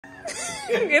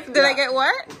Did I get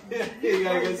what? You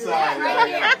got a good sign.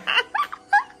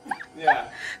 Yeah.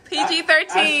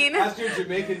 PG-13. Ask your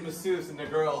Jamaican masseuse and the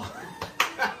girl.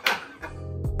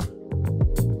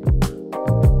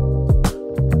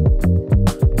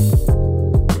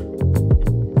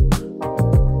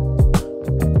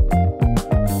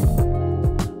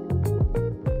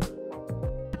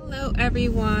 Hello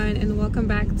everyone, and welcome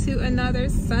back to another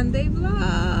Sunday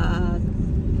vlog.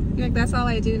 Like, that's all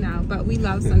I do now, but we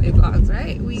love Sunday vlogs,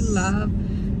 right? We love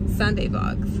Sunday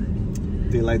vlogs.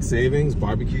 Daylight savings,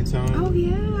 barbecue time. Oh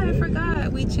yeah, I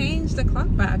forgot. We changed the clock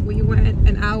back. We went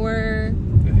an hour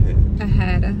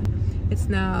ahead. It's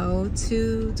now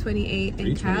 2:28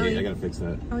 in Cali. I gotta fix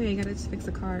that. Oh yeah, you gotta fix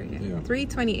the car. Yeah. Yeah.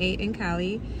 3:28 in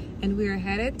Cali, and we are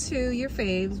headed to your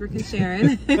faves, Rick and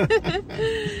Sharon.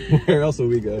 Where else will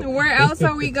we go? Where else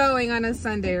are we going on a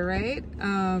Sunday, right?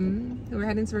 We're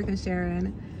heading to Rick and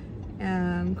Sharon.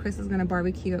 Chris is gonna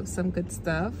barbecue up some good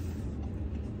stuff,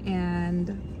 and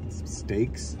some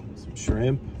steaks, some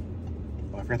shrimp.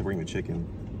 Oh, I forgot to bring the chicken.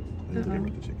 I didn't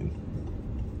bring the chicken.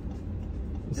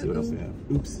 Let's see what else they have.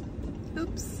 Oops.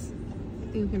 Oops.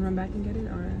 Think we can run back and get it,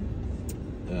 or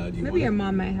do you maybe your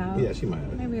mom might have. Yeah, she might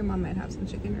have. Maybe your mom might have some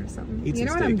chicken or something. Eat you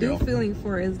know some what I'm steak, feeling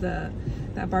for is that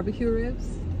barbecue ribs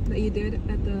that you did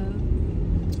at the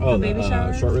baby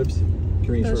shower. Short ribs.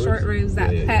 Korean short ribs.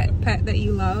 That pet that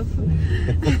you love.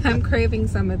 I'm craving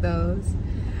some of those.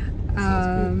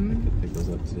 Sounds good. I could pick those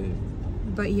up too.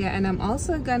 But yeah, and I'm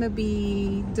also gonna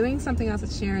be doing something else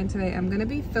with Sharon today. I'm gonna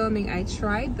be filming. I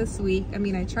tried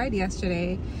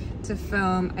yesterday to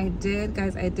film. I did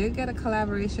get a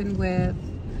collaboration with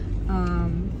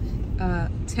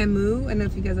Temu. I don't know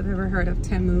if you guys have ever heard of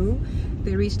Temu.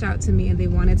 They reached out to me and they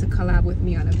wanted to collab with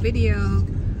me on a video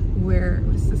where,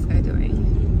 what's this guy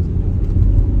doing?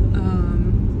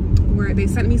 Where they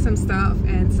sent me some stuff,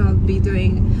 and so I'll be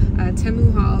doing a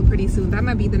Temu haul pretty soon. That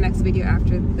might be the next video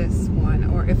after this one,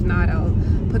 or if not, I'll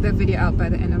put that video out by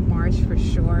the end of March for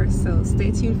sure. So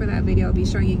stay tuned for that video. I'll be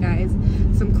showing you guys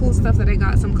some cool stuff that I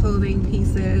got, some clothing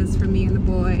pieces for me and the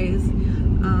boys.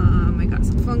 I got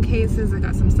some phone cases, I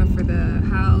got some stuff for the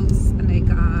house, and I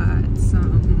got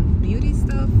some beauty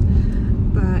stuff.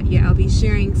 But yeah, I'll be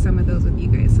sharing some of those with you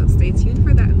guys, so stay tuned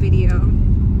for that video.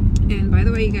 And by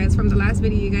the way, you guys, from the last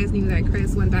video, you guys knew that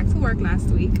Chris went back to work last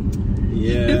week.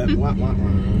 Yeah.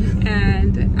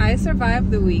 And I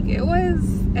survived the week. It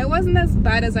wasn't as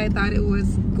bad as I thought it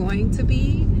was going to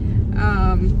be.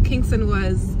 Kingston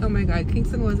was, oh my god,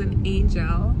 Kingston was an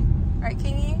angel. Right,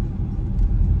 Kingy?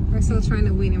 We're still trying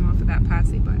to wean him off of that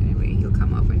passy, but anyway, he'll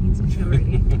come off when he's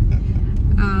ready.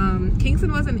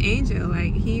 Kingston was an angel.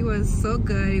 Like, he was so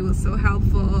good. He was so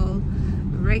helpful.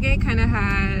 Reggae kind of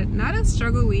had not a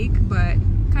struggle week, but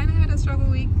kind of had a struggle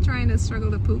week, trying to struggle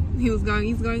to poop. He's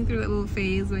going through that little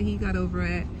phase, but he got over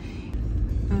it.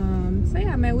 So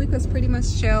yeah, my week was pretty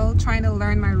much chill, trying to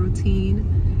learn my routine,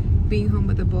 being home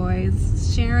with the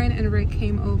boys. Sharon and Rick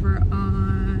came over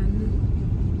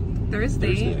on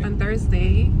Thursday,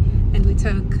 and we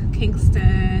took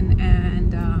Kingston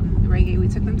and Reggae. We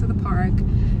took them to the park.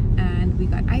 And we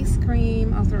got ice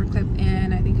cream. I'll throw a clip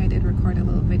in. I think I did record a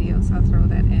little video, so I'll throw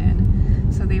that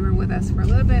in. So they were with us for a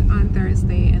little bit on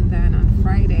Thursday, and then on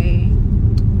Friday,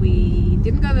 we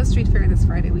didn't go to the street fair this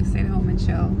Friday. We stayed home and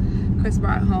chill. Chris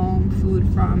brought home food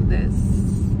from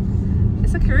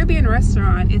it's a Caribbean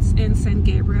restaurant. It's in San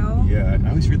Gabriel. Yeah, I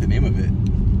always read the name of it.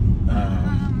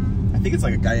 I think it's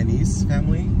like a Guyanese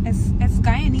family. It's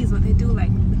Guyanese, but they do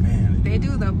like, man, they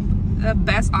do the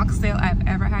best oxtail I've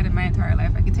ever had in my entire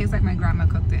life. Like, it tastes like my grandma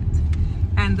cooked it.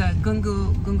 And the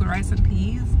gungu rice and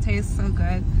peas taste so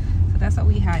good. So that's what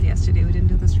we had yesterday. We didn't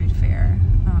do the street fair.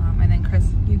 And then Chris,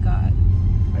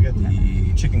 I got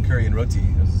the chicken curry and roti.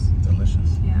 It was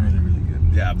delicious. Yeah. Really, really good.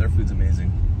 Yeah, their food's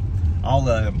amazing. I'll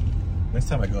next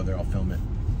time I go there, I'll film it.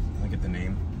 I'll get the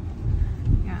name.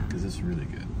 Yeah. Because it's really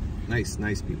good.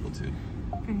 Nice people too.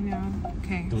 I know.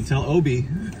 Okay. Don't tell Obi.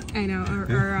 I know.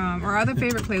 Our other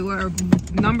favorite place, our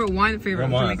 #1 favorite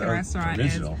Jamaican restaurant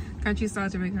original. is Country Style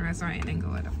Jamaican Restaurant in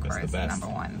Inglewood, of course. That's the best.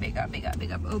 #1.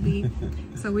 Big up, Obi.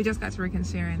 So we just got to Rick and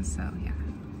Sharon, so yeah.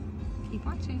 Keep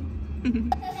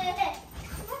watching.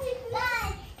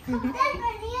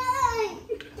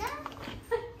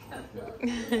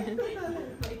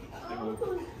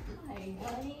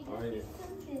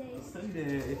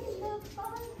 Sunday.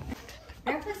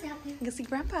 Grandpa's happy. Go see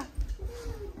Grandpa.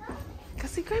 Go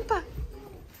see Grandpa.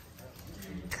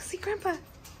 Go see Grandpa.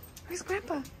 Where's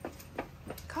Grandpa?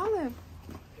 Call him.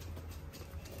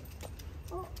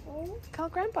 Call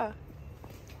Grandpa.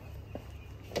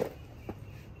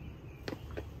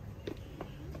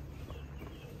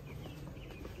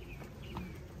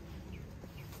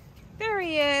 There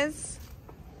he is.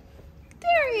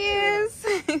 There he is.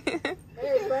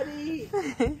 Hey, buddy.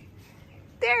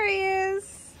 There he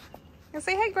is.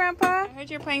 Say hi, Grandpa. I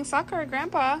heard you're playing soccer,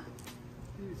 Grandpa.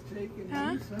 He's taking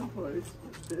me someplace.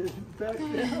 Back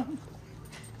down.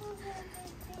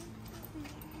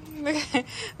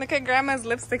 Look at Grandma's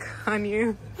lipstick on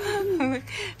you.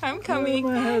 I'm coming.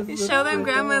 Show them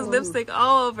Grandma's lipstick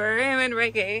all over him and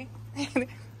Reggae.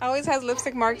 Always has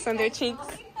lipstick marks on their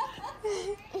cheeks.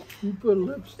 You put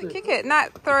lipstick. Kick it,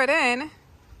 not throw it in.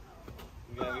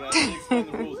 We gotta explain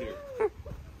the rules here.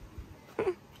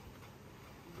 You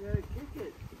gotta kick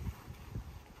it.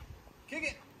 Kick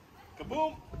it.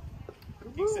 Kaboom.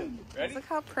 Kingston, ready? Look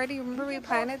how pretty. Remember we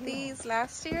planted these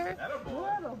last year?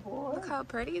 Look how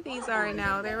pretty these are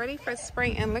now. They're ready for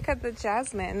spring. And look at the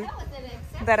jasmine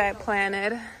that I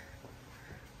planted. Wow,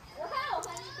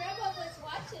 honey, Grandma was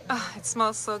watching. Oh, it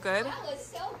smells so good. That was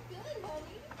so good, honey.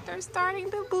 They're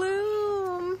starting to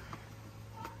bloom.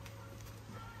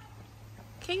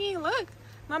 Kingy, look.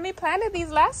 Mommy planted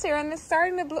these last year and it's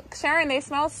starting to bloom. Sharon, they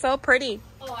smell so pretty.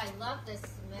 Oh, I love this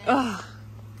smell. Oh,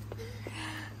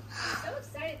 I'm so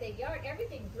excited. The yard,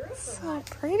 everything grew for so me.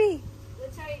 pretty.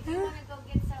 Latoya, do you want to go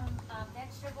get some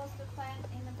vegetables to plant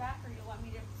in the back, or you want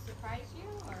me to surprise you?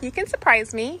 Or? You can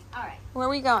surprise me. All right. Where are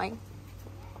we going?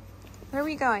 Where are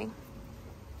we going?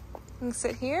 You can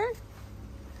sit here?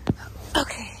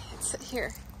 Okay, let's sit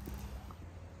here.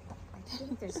 I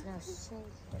think there's no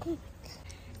shade.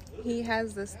 He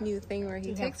has this new thing where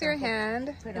he takes your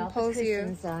hand and pulls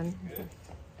you. On.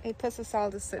 He puts us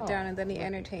all to sit down and then he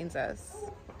entertains us.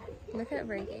 Look at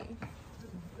Reggie.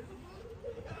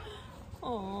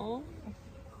 Aww.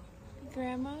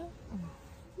 Grandma?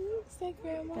 Is that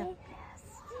Grandma?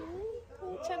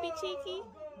 Little chubby cheeky.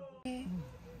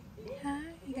 Hi,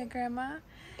 you got Grandma?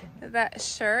 That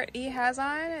shirt he has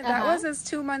on, that was his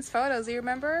 2 months photos. Do you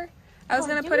remember? I was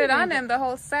going to put it on him, the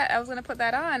whole set. I was going to put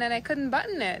that on and I couldn't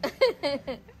button it.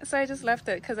 So I just left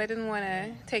it because I didn't want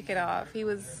to take it off. He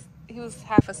was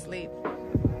half asleep.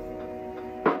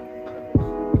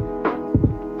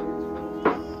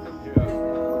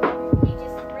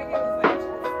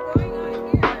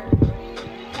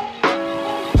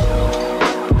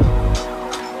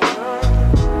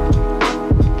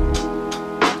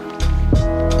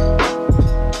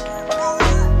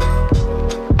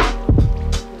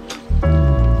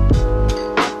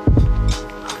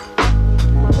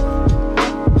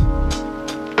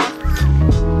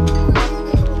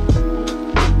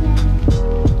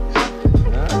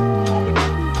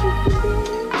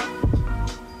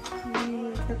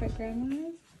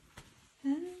 Grandmas? Huh?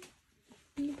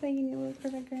 Are you playing in your little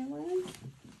perfect grandmas?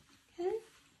 Huh?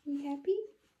 You happy?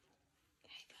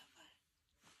 Hey, Papa.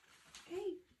 Hey.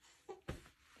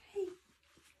 Hey.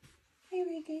 Hey,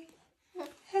 Reggae.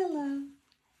 Hello.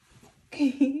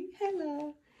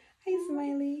 Hello. Hi,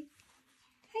 Smiley.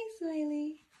 Hi, Smiley.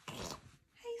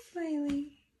 Hi, Smiley.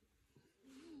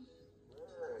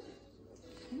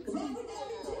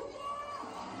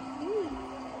 Hey.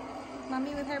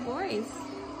 Mommy with her boys.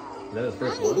 Is that his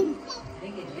first one?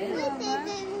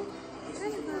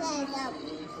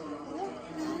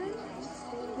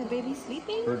 The baby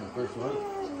sleeping? First one?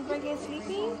 The baby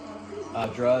sleeping?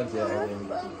 Drugs, yeah.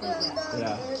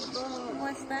 Yeah.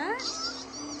 What's that?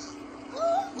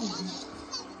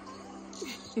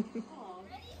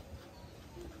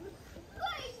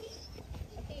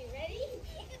 Okay, ready?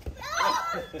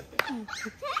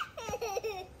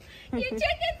 You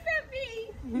took it from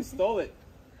me. You stole it.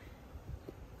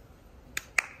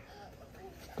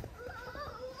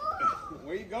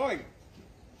 Where are you going?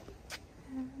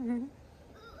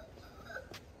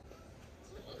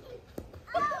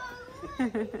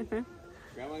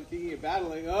 Grandma and Kingy are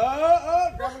battling. Oh,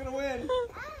 Grandma's gonna win.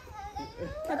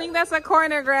 I think that's a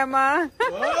corner, Grandma.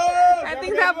 Oh, I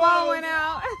think that ball went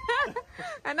out.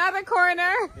 Another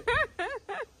corner.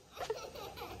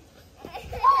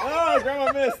 Oh,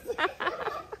 Grandma missed.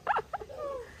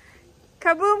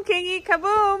 Kaboom, Kingy,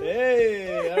 kaboom.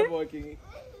 Hey, attaboy, Kingy.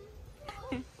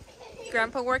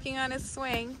 Grandpa working on his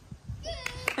swing.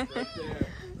 Right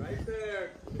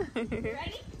there.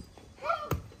 Ready?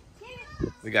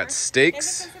 We got Is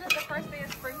steaks. it considered the first day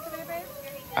of spring today, babe?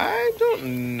 I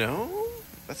don't know.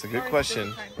 That's a good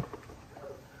question.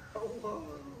 Oh,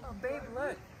 babe,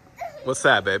 look. What's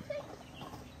that, babe?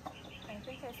 I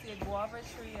think I see a guava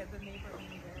tree at the neighborhood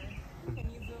there. Can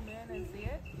you zoom in and see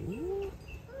it? Ooh.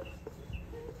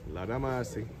 La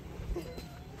damasi.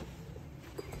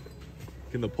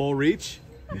 Can the pole reach?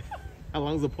 How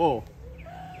long's the pole?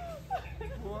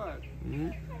 What? Mm-hmm.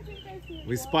 I think I see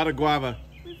We spot a guava.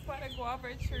 We spot a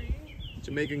guava tree.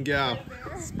 Jamaican gal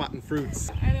spotting fruits.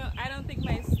 I don't think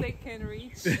my stick can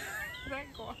reach that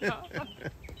goal.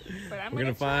 But I'm We're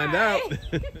gonna try. find out.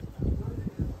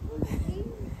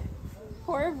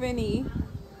 Poor Vinny.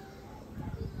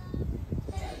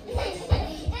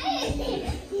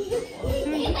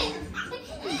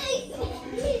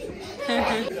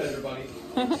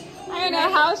 I don't know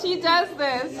how she does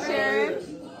this,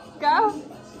 Sharon. Go.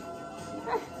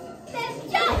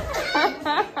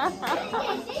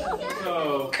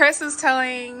 Chris is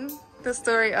telling the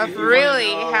story of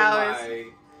really how it's...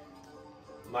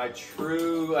 My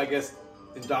true, I guess,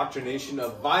 indoctrination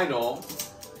of vinyl.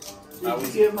 Did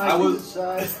you get my good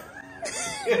side?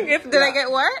 Did I get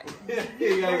what? Yeah,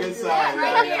 you got a good side.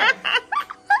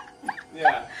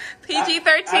 Yeah.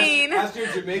 PG-13. Ask your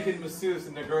Jamaican masseuse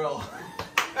and the girl.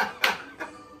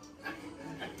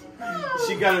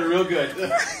 She got it real good.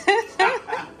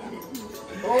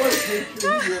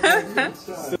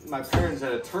 So my parents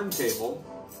had a turntable,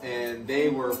 and they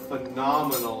were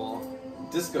phenomenal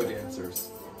disco dancers.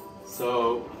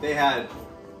 So they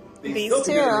still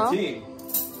do their routine.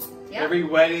 Yep. Every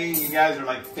wedding, you guys are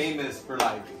like famous for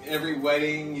like every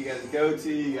wedding you guys go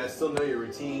to, you guys still know your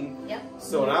routine. Yep.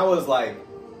 So when I was like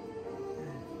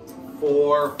 4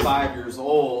 or 5 years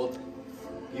old,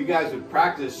 you guys would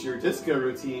practice your disco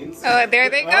routines. Oh, there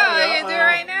they go. You can do it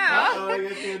right now. Oh, you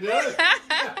guys can do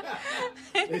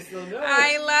it. They still know it.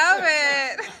 I love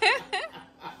it.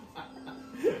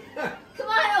 Come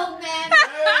on, old man.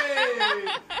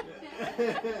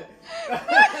 Hey.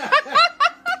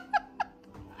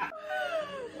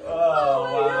 Oh,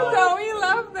 wow. So we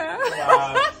love them.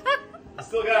 Wow. You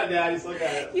still got it, Dad. You still got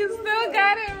it. You still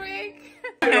got it, Rick.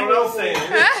 I know what I was saying.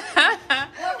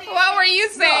 What were you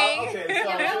saying? No, okay, so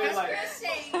I was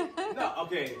like, no,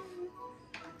 okay.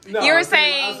 No, You were I was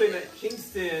saying that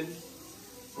Kingston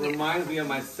reminds me of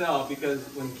myself, because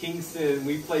when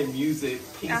we play music,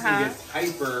 Kingston gets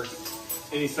hyper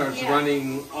and he starts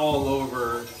running all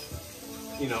over,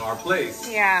 our place.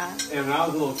 Yeah. And when I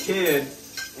was a little kid,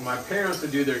 when my parents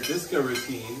would do their disco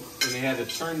routine, and they had a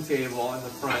turntable in the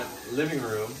front living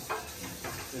room,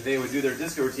 and they would do their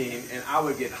disco routine, and I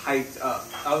would get hyped up.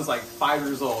 I was like 5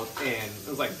 years old, and it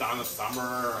was like Donna Summer,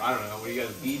 or I don't know, what are you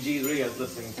guys, Bee Gees, what are you guys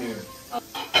listening to?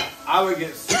 I would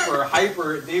get super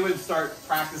hyper. They would start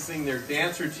practicing their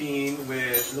dance routine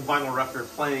with the vinyl record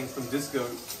playing some disco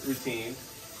routine,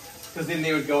 because then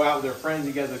they would go out with their friends,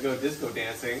 you guys would go disco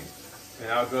dancing. And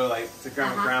I would go like to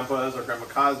Grandma and Grandpa's or Grandma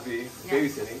Cosby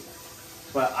babysitting.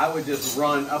 But I would just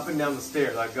run up and down the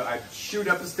stairs. I'd shoot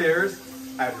up the stairs,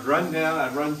 I'd run down,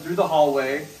 I'd run through the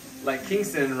hallway like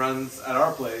Kingston runs at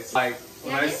our place. Like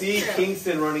when I see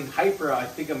Kingston running hyper, I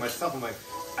think of myself. I'm like,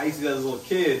 I used to do that as a little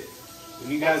kid. When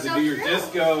you guys would do your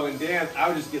disco and dance, I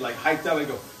would just get like hyped up and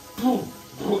go boom,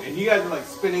 boom, and you guys were like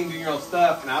spinning, doing your own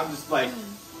stuff, and I was just like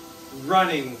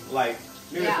running like.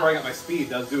 Maybe that's where I got my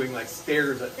speed. I was doing like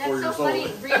stairs at 4 years old. That's so funny,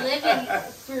 reliving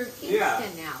through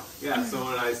Kingston now. Yeah, so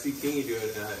when I see Kingy do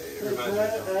it, it reminds me of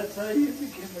myself. That's how you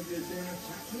became a good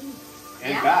dancer too.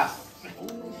 And fast.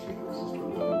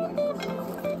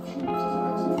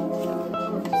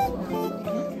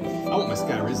 I want my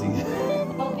Sky Rizzy.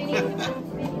 Oh, Vinny.